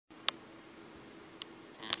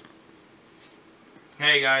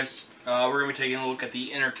Hey guys, we're going to be taking a look at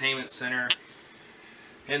the entertainment center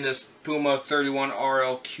in this PUMA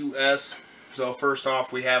 31RLQS. So first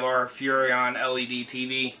off, we have our Furrion LED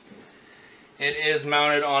TV. It is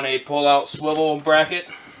mounted on a pull-out swivel bracket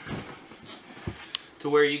to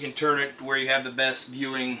where you can turn it to where you have the best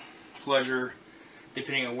viewing pleasure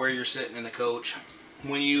depending on where you're sitting in the coach.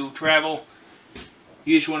 When you travel,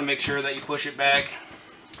 you just want to make sure that you push it back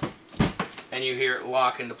and you hear it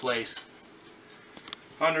lock into place.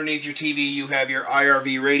 Underneath your TV you have your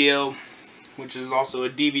IRV radio, which is also a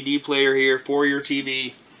DVD player here for your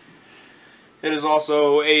TV. It is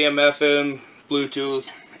also AM, FM, Bluetooth,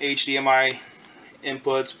 HDMI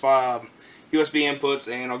inputs, USB inputs,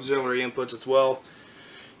 and auxiliary inputs as well.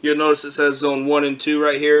 You'll notice it says Zone 1 and 2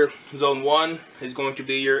 right here. Zone 1 is going to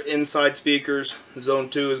be your inside speakers. Zone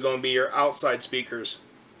 2 is going to be your outside speakers.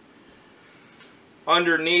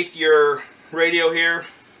 Underneath your radio here,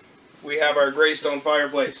 we have our Greystone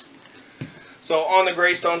fireplace. So on the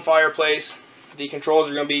Greystone fireplace, the controls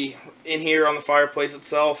are going to be in here on the fireplace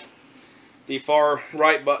itself. The far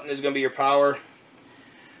right button is going to be your power.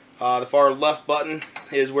 The far left button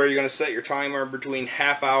is where you're going to set your timer between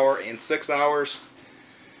 ½ hour and 6 hours.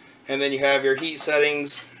 And then you have your heat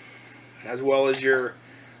settings, as well as your,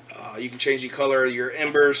 you can change the color of your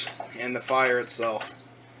embers and the fire itself.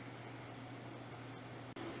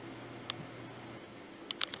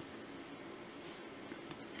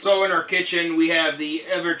 So in our kitchen we have the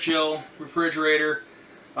Everchill refrigerator.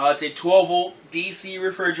 It's a 12 volt DC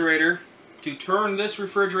refrigerator. To turn this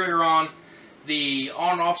refrigerator on, the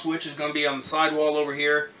on-off switch is going to be on the sidewall over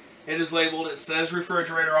here. It is labeled, it says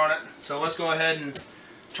refrigerator on it. So let's go ahead and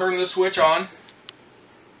turn the switch on.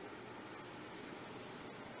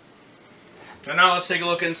 And now let's take a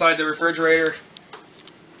look inside the refrigerator.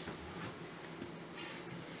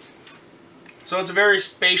 So it's a very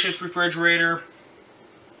spacious refrigerator.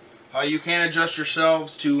 You can adjust your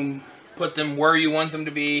shelves to put them where you want them to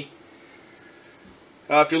be.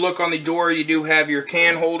 If you look on the door, you do have your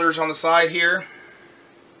can holders on the side here.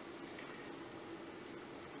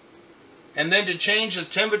 And then to change the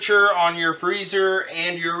temperature on your freezer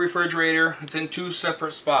and your refrigerator, it's in two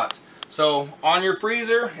separate spots. So on your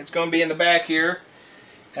freezer, it's going to be in the back here,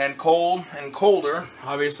 and cold and colder.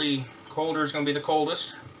 Obviously, colder is going to be the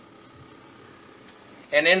coldest.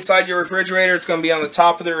 And inside your refrigerator, it's going to be on the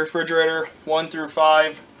top of the refrigerator, 1 through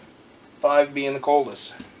 5, 5 being the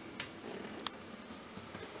coldest.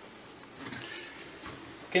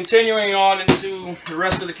 Continuing on into the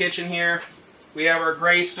rest of the kitchen here, we have our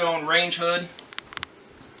Greystone range hood.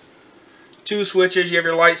 2 switches, you have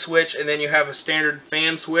your light switch, and then you have a standard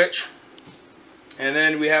fan switch. And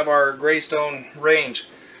then we have our Greystone range.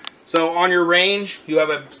 So on your range, you have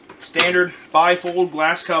a standard bifold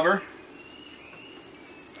glass cover.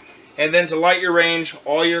 And then to light your range,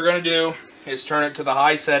 all you're going to do is turn it to the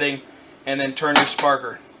high setting and then turn your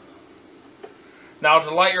sparker. Now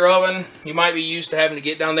to light your oven, you might be used to having to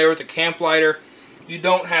get down there with a camp lighter. You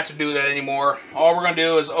don't have to do that anymore. All we're going to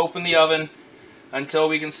do is open the oven until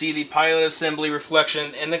we can see the pilot assembly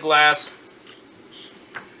reflection in the glass.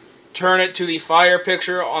 Turn it to the fire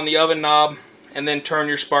picture on the oven knob and then turn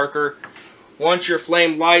your sparker. Once your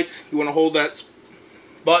flame lights, you want to hold that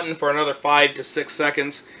button for another 5 to 6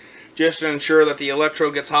 seconds. Just to ensure that the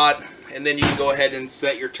electrode gets hot, and then you can go ahead and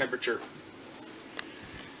set your temperature.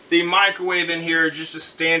 The microwave in here is just a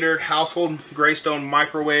standard household Greystone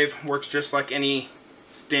microwave. Works just like any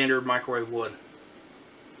standard microwave would.